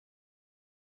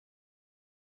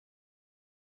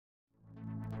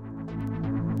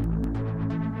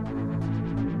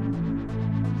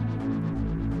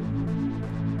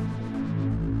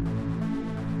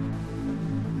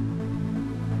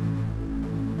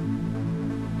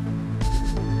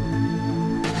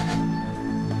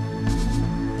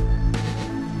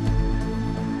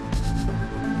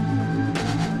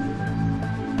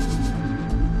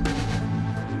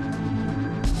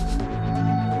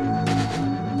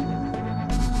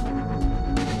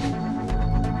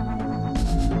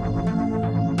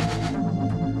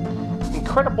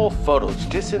incredible photos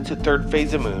just into third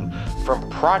phase of moon from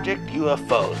Project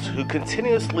UFOs, who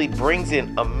continuously brings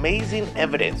in amazing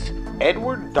evidence.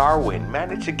 Edward Darwin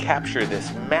managed to capture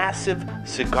this massive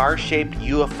cigar-shaped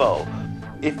UFO.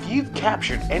 If you've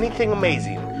captured anything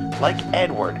amazing like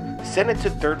Edward, send it to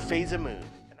third phase of moon.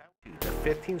 The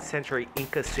 15th century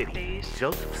Inca city,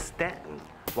 Joseph Stanton,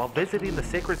 while visiting the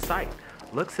sacred site,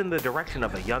 looks in the direction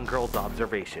of a young girl's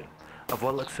observation of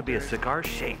what looks to be a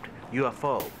cigar-shaped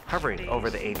UFO hovering over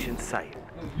the ancient site.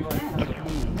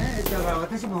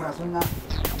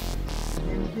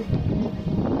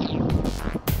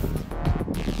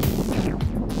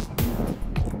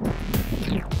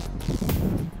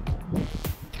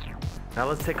 Now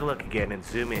let's take a look again and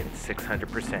zoom in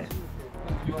 600%.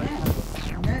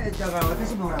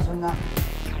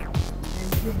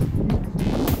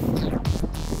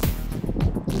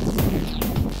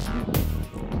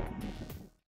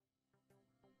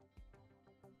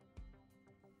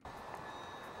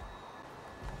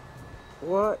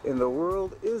 What in the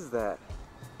world is that?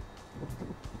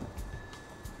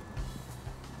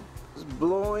 It's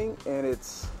blowing and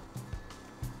it's...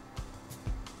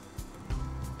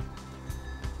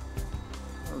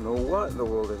 I don't know what in the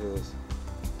world it is.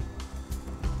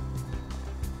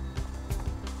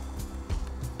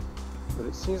 But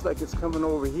it seems like it's coming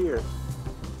over here.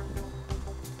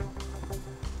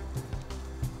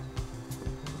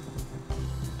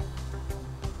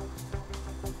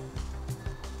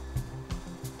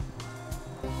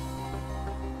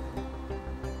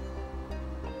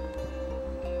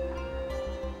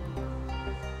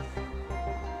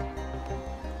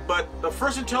 But the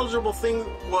first intelligible thing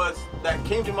that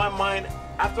came to my mind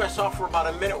after I saw it for about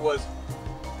a minute was,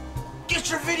 get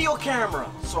your video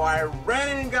camera. So I ran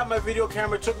in and got my video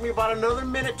camera. It took me about another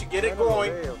minute to get it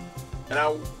going. And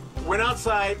I went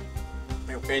outside,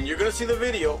 and you're gonna see the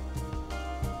video.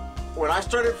 When I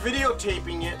started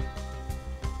videotaping it,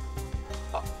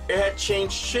 it had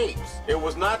changed shapes. It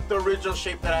was not the original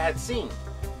shape that I had seen.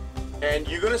 And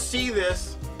you're gonna see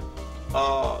this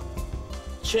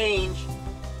change.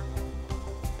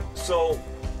 So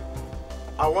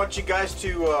I want you guys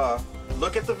to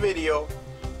look at the video.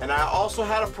 And I also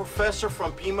had a professor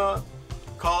from Pima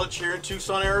College here in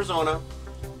Tucson, Arizona,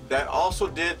 that also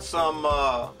did some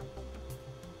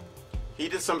he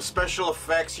did some special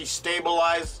effects. He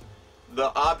stabilized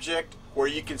the object where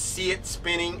you can see it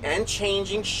spinning and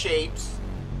changing shapes.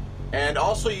 And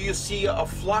also you see a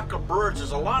flock of birds.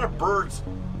 There's a lot of birds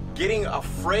getting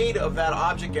afraid of that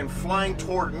object and flying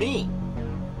toward me.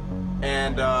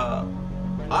 And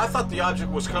I thought the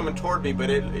object was coming toward me, but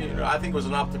I think it was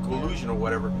an optical illusion or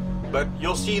whatever. But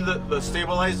you'll see the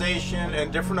stabilization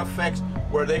and different effects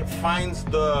where it finds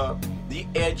the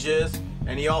edges.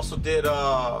 And he also did,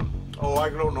 I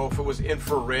don't know if it was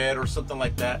infrared or something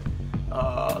like that,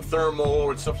 thermal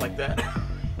or stuff like that.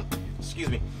 Excuse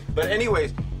me. But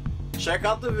anyways, check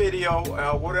out the video.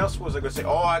 What else was I gonna say?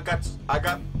 Oh, I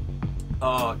got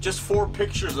just 4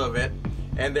 pictures of it,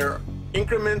 and they're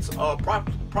increments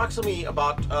approximately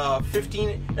about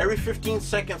every 15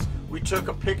 seconds we took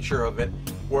a picture of it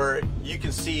where you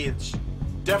can see it's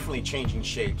definitely changing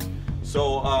shapes.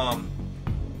 So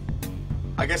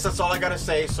I guess that's all I gotta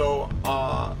say. So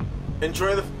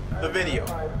enjoy the video.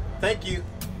 Thank you.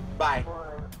 Bye.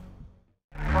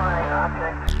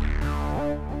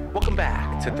 Welcome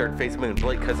back to Third Phase Moon.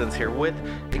 Blake Cousins here with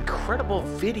incredible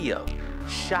video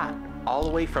shot all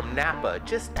the way from Napa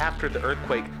just after the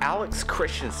earthquake. Alex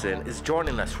Christensen is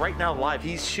joining us right now live.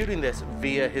 He's shooting this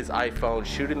via his iPhone,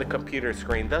 shooting the computer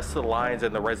screen, thus the lines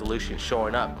and the resolution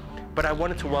showing up. But I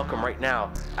wanted to welcome right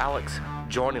now Alex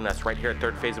joining us right here at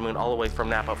Third Phase of Moon all the way from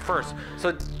Napa. First,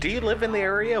 so do you live in the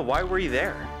area? Why were you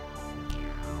there?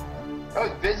 I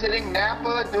was visiting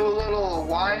Napa, do a little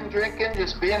wine drinking,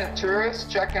 just being a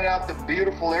tourist, checking out the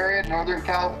beautiful area, Northern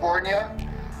California.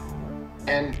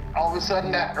 And all of a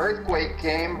sudden that earthquake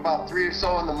came about 3 or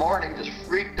so in the morning, just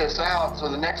freaked us out. So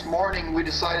the next morning we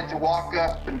decided to walk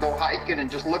up and go hiking and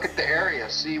just look at the area,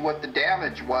 see what the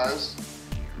damage was.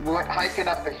 We went hiking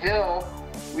up a hill.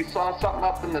 We saw something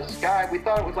up in the sky. We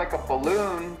thought it was like a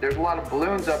balloon. There's a lot of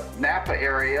balloons up Napa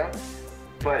area,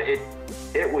 but it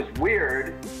was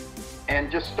weird and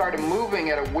just started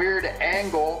moving at a weird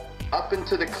angle up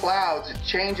into the clouds. It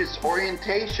changed its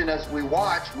orientation as we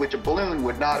watched, which a balloon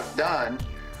would not have done,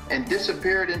 and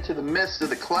disappeared into the midst of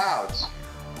the clouds.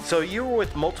 So you were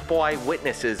with multiple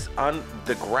eyewitnesses on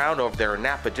the ground over there in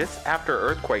Napa just after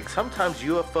earthquakes. Sometimes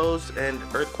UFOs and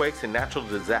earthquakes and natural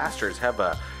disasters have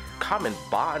a common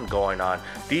bond going on.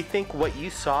 Do you think what you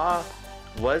saw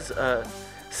was a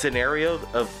scenario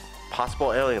of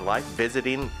possible alien life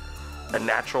visiting a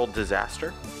natural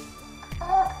disaster?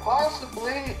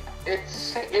 Possibly,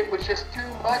 it was just too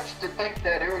much to think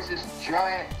that there was this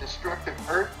giant destructive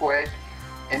earthquake,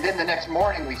 and then the next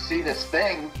morning we see this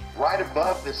thing right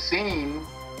above the scene,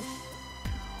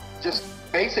 just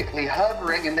basically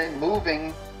hovering and then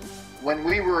moving. When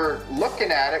we were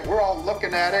looking at it, we're all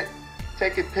looking at it,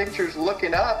 taking pictures,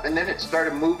 looking up, and then it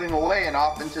started moving away and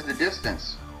off into the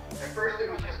distance. At first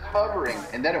it was just hovering,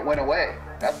 and then it went away.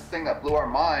 That's the thing that blew our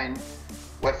mind.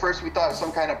 Well, at first we thought it was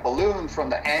some kind of balloon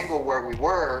from the angle where we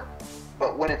were,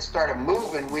 but when it started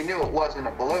moving, we knew it wasn't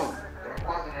a balloon. It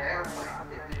wasn't an airplane.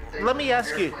 Let me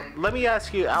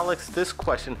ask you, Alex, this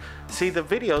question. See, the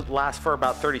video lasts for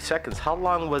about 30 seconds. How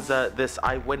long was this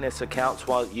eyewitness accounts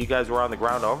while you guys were on the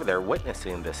ground over there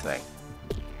witnessing this thing?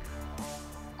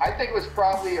 I think it was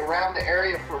probably around the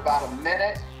area for about a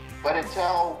minute, but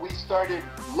until we started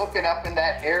looking up in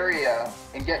that area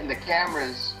and getting the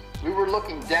cameras, we were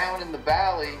looking down in the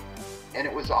valley, and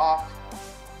it was off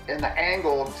in the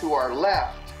angle to our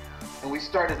left, and we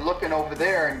started looking over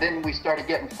there, and then we started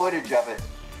getting footage of it.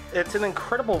 It's an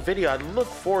incredible video. I look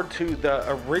forward to the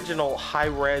original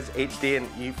high-res HD, and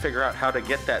you figure out how to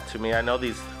get that to me. I know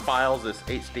these files, this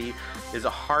HD is a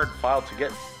hard file to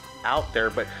get out there,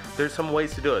 but there's some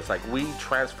ways to do it. It's like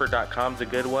WeTransfer.com is a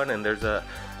good one, and there's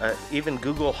even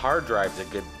Google hard drive's a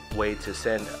good way to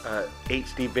send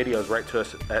HD videos right to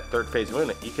us at Third Phase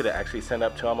Moon. You could actually send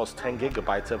up to almost 10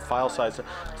 gigabytes of file size.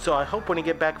 So I hope when you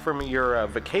get back from your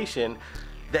vacation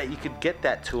that you could get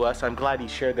that to us. I'm glad you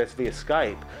shared this via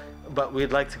Skype, but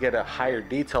we'd like to get a higher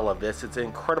detail of this. It's an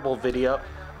incredible video.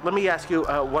 Let me ask you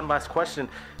one last question.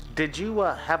 Did you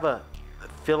have a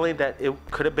feeling that it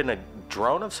could have been a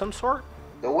drone of some sort?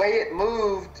 The way it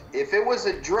moved, if it was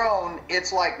a drone,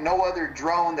 it's like no other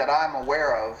drone that I'm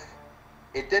aware of.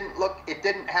 It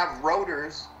didn't have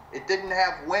rotors, it didn't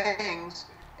have wings,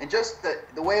 and just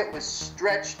the way it was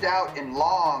stretched out and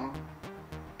long,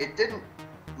 it didn't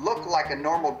look like a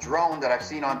normal drone that I've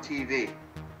seen on TV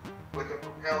with a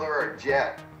propeller or a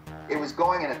jet. It was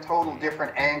going in a total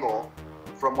different angle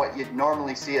from what you'd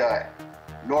normally see a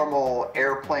normal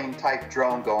airplane type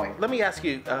drone going. Let me ask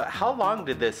you, how long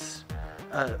did this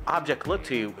object look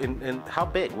to you, and how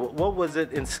big? What was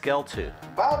it in scale to?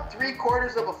 About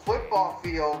 3/4 of a football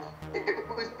field. It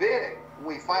was big.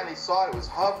 We finally saw it was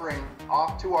hovering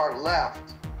off to our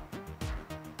left,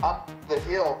 up the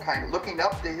hill, kind of looking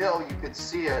up the hill, you could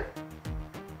see it.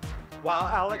 Wow,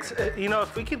 Alex, you know,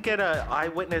 if we could get an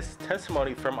eyewitness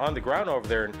testimony from on the ground over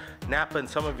there in Napa and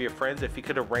some of your friends, if you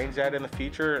could arrange that in the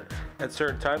future at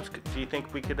certain times, do you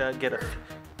think we could get a...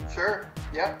 Sure,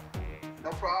 yep,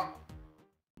 no problem.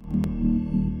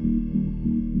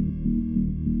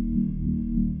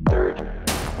 Third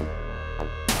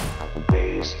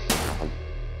phase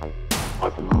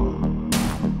of moon.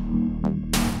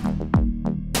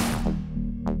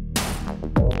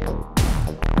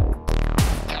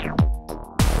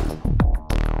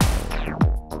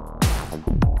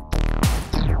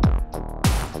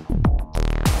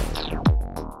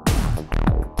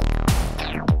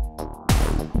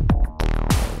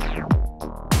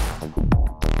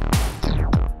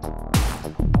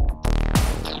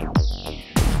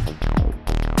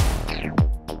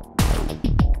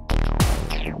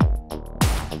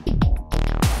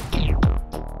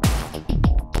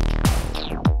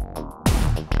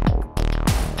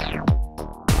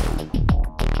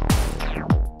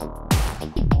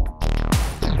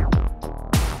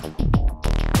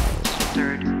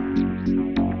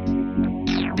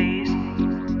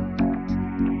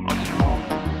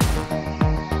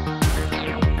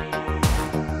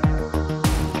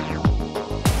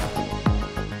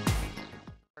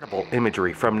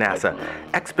 Imagery from NASA.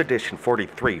 Expedition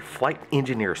 43 flight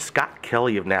engineer Scott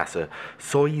Kelly of NASA,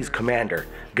 Soyuz commander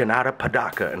Gennady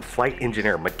Padaka, and flight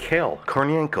engineer Mikhail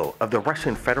Kornienko of the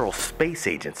Russian Federal Space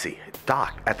Agency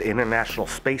docked at the International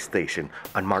Space Station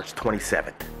on March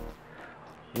 27th.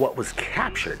 What was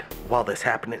captured while this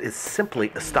happened is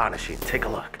simply astonishing. Take a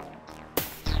look.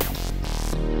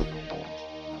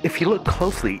 If you look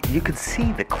closely, you can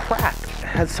see the craft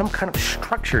has some kind of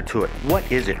structure to it. What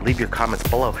is it? Leave your comments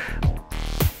below.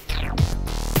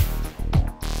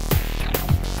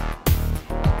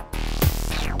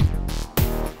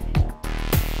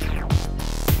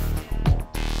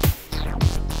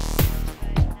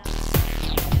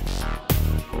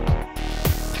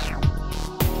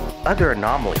 Other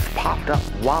anomalies popped up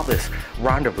while this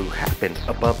rendezvous happened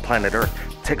above planet Earth.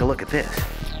 Take a look at this.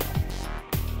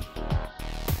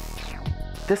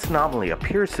 This anomaly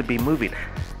appears to be moving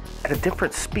at a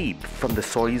different speed from the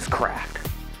Soyuz craft.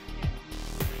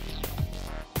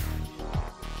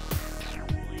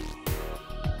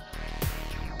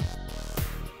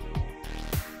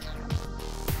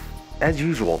 As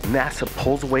usual, NASA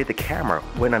pulls away the camera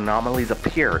when anomalies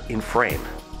appear in frame.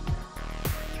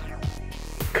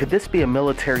 Could this be a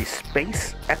military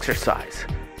space exercise?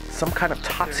 Some kind of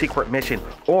top secret mission,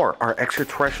 or are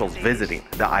extraterrestrials visiting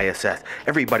the ISS?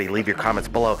 Everybody leave your comments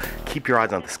below. Keep your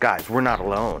eyes on the skies. We're not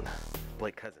alone.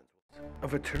 Blake Cousins.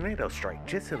 Of a tornado strike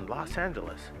just in Los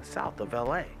Angeles, south of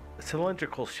LA. A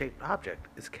cylindrical shaped object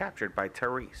is captured by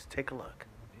terrorists. Take a look.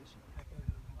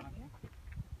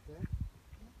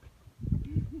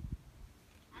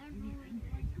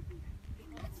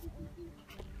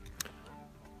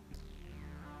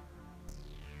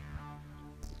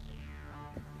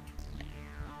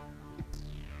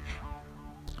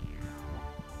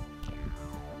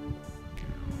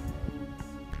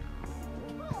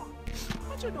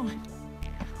 What you doing?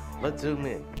 Let's zoom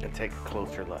in and take a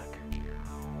closer look.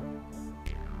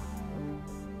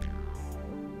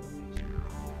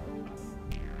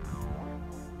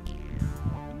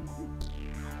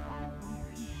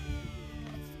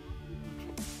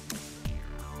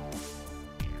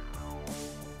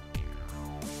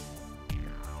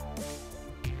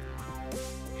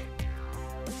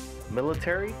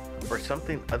 Military or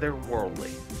something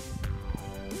otherworldly?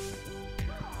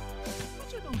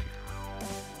 What you doing?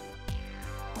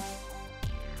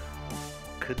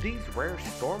 Could these rare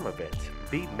storm events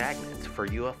be magnets for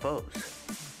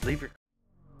UFOs? Leave your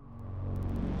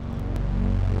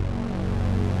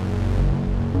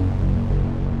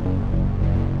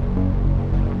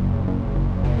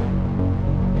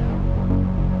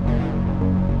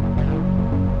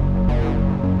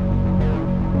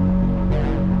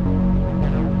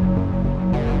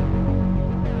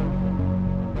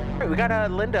We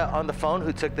got Linda on the phone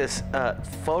who took this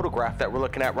photograph that we're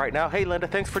looking at right now. Hey, Linda,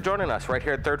 thanks for joining us right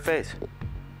here at Third Phase.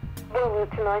 Well,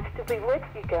 it's nice to be with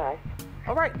you guys.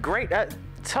 All right, great.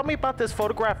 Tell me about this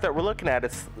photograph that we're looking at.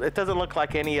 It doesn't look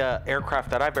like any aircraft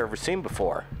that I've ever seen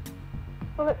before.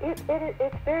 Well, it's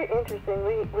very interesting.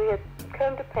 We had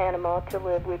come to Panama to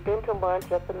live. We'd been to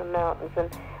lunch up in the mountains, and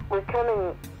we're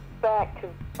coming back to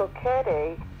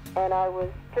Boquete, and I was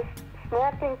just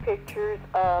snapping pictures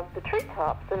of the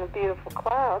treetops and the beautiful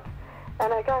clouds.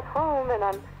 And I got home, and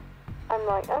I'm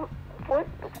like, what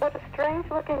a strange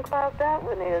looking cloud that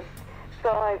one is. So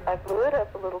I blew it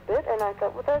up a little bit, and I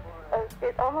thought, well,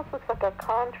 it almost looks like a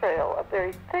contrail, a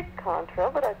very thick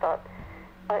contrail. But I thought,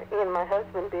 my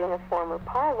husband being a former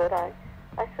pilot, I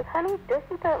said, honey,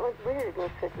 doesn't that look weird? And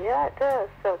he said, yeah, it does.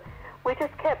 So we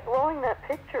just kept blowing that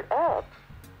picture up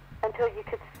until you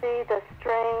could see the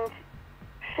strange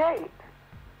shape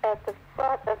at the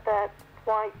front of that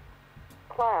white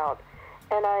cloud.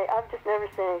 And I've just never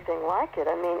seen anything like it.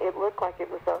 I mean, it looked like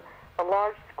it was a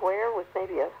large square with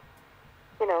maybe a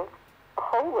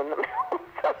hole in the middle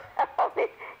somehow. I mean,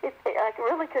 I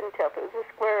really couldn't tell if it was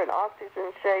a square in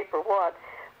oxygen shape or what,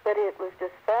 but it was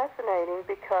just fascinating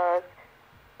because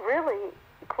really,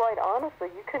 quite honestly,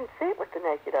 you couldn't see it with the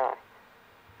naked eye.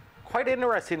 Quite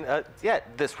interesting.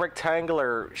 This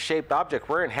rectangular shaped object,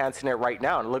 we're enhancing it right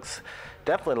now, and it looks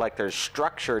definitely like there's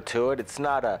structure to it. It's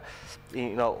not a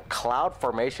cloud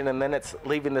formation, and then it's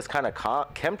leaving this kind of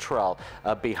chemtrail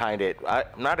behind it. I'm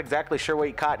not exactly sure what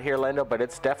you caught here, Linda, but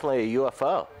it's definitely a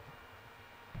UFO.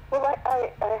 Well,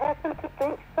 I happen to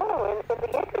think so, and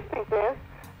the interesting thing is,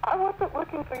 I wasn't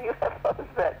looking for UFOs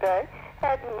that day.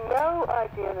 Had no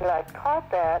idea that I'd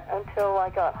caught that until I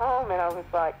got home, and I was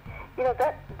like,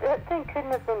 that thing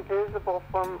couldn't have been visible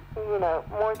for,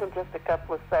 more than just a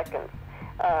couple of seconds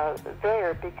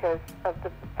there because of the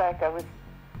fact I was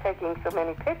taking so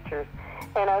many pictures.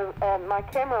 And my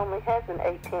camera only has an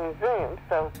 18 zoom,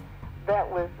 so that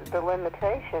was the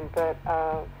limitation. But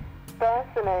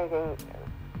fascinating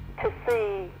to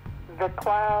see the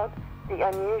cloud, the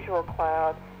unusual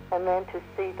cloud, and then to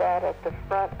see that at the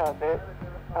front of it.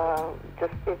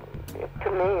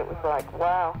 To me, it was like,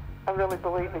 wow. I really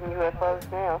believe in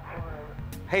UFOs now.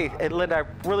 Hey, Linda,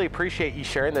 I really appreciate you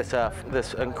sharing this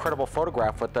this incredible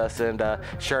photograph with us and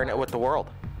sharing it with the world.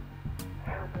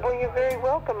 Well, you're very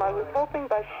welcome. I was hoping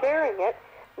by sharing it,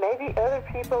 maybe other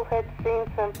people had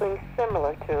seen something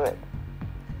similar to it.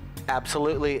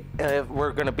 Absolutely.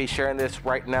 We're going to be sharing this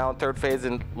right now in Third Phase,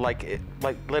 and like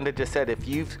Linda just said, if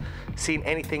you've seen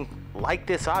anything like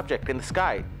this object in the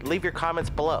sky, leave your comments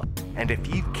below. And if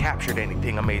you've captured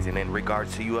anything amazing in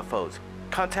regards to UFOs,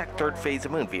 contact Third Phase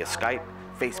of Moon via Skype,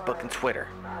 Facebook, and Twitter.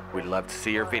 We'd love to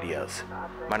see your videos.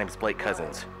 My name is Blake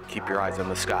Cousins. Keep your eyes on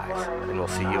the skies, and we'll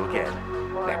see you again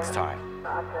next time.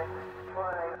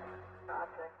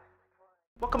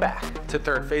 Welcome back to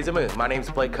Third Phase of Moon. My name is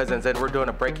Blake Cousins, and we're doing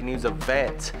a breaking news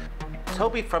event.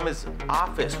 Toby from his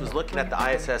office was looking at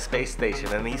the ISS space station,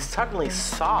 and he suddenly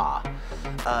saw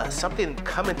something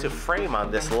come into frame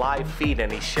on this live feed,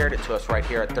 and he shared it to us right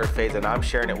here at Third Phase, and I'm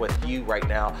sharing it with you right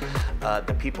now,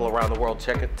 the people around the world.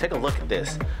 Take a look at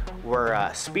this.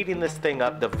 We're speeding this thing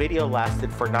up. The video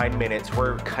lasted for 9 minutes.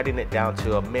 We're cutting it down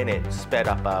to a minute, sped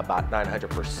up about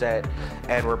 900%,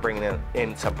 and we're bringing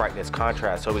in some brightness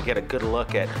contrast so we get a good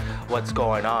look at what's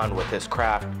going on with this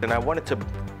craft. And I wanted to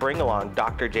bring along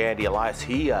Dr. J. Andy Elias.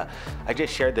 I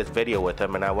just shared this video with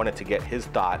him, and I wanted to get his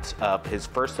thoughts of his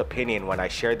first opinion when I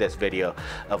shared this video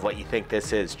of what you think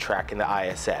this is tracking the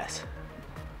ISS.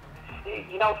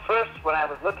 You know, first when I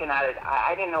was looking at it,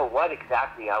 I didn't know what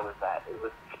exactly I was at. It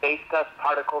was space dust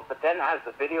particles, but then as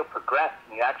the video progressed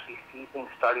and you actually see things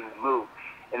starting to move,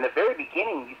 in the very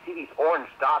beginning you see these orange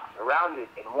dots around it,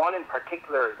 and one in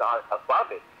particular is above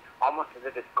it, almost as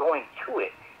if it's going to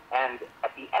it. And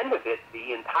at the end of it,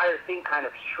 the entire thing kind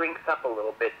of shrinks up a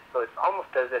little bit, so it's almost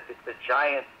as if it's a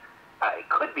giant, it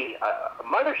could be a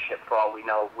mothership for all we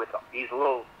know, with these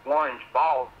little orange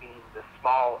balls being the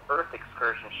small Earth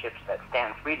excursion ships that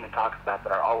Stan Friedman talks about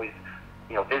that are always,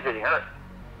 visiting Earth.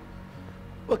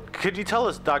 Well, could you tell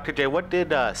us, Dr. J, what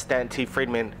did Stan T.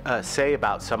 Friedman say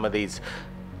about some of these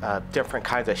different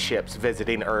kinds of ships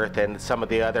visiting Earth and some of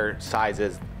the other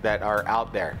sizes that are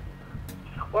out there?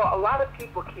 Well, a lot of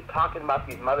people keep talking about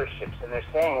these motherships, and they're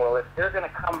saying, well, if they're going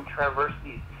to come traverse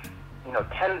these,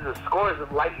 tens of scores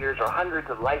of light years or hundreds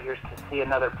of light years to see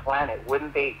another planet,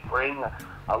 wouldn't they bring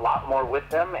a lot more with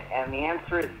them? And the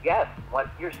answer is yes. What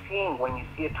you're seeing when you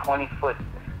see a 20-foot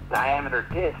diameter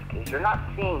disc is you're not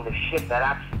seeing the ship that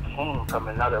actually came from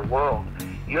another world.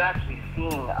 You're actually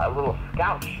seeing a little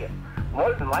scout ship.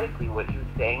 More than likely what he was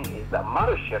saying is a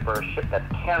mothership, or a ship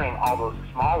that's carrying all those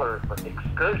smaller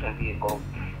excursion vehicles,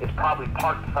 is probably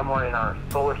parked somewhere in our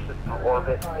solar system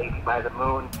orbit, maybe by the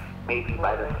moon, maybe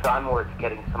by the sun where it's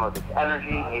getting some of its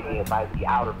energy, maybe by the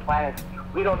outer planets.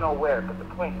 We don't know where, but the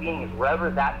point being is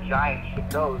wherever that giant ship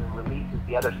goes and releases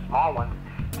the other small ones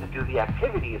to do the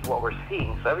activity is what we're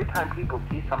seeing. So every time people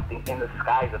see something in the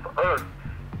skies of Earth,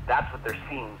 that's what they're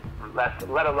seeing,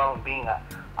 let alone being a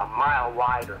mile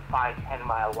wide or 5-10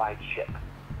 mile wide ship.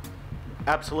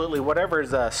 Absolutely.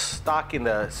 Whatever's stalking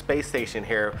the space station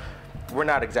here, we're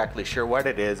not exactly sure what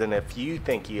it is, and if you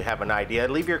think you have an idea,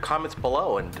 leave your comments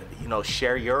below and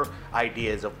share your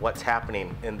ideas of what's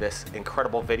happening in this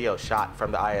incredible video shot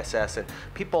from the ISS. And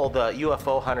people, the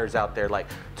UFO hunters out there like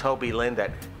Toby Lynn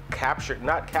that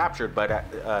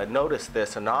noticed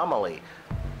this anomaly,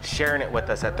 sharing it with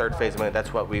us at Third Phase Moon.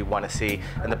 That's what we want to see,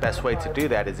 and the best way to do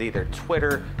that is either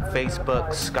Twitter, Facebook,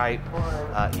 Skype,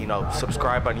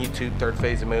 subscribe on YouTube, Third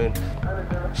Phase Moon.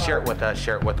 Share it with us,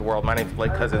 share it with the world. My name's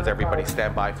Blake Cousins. Everybody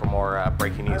stand by for more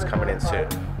breaking news coming in soon.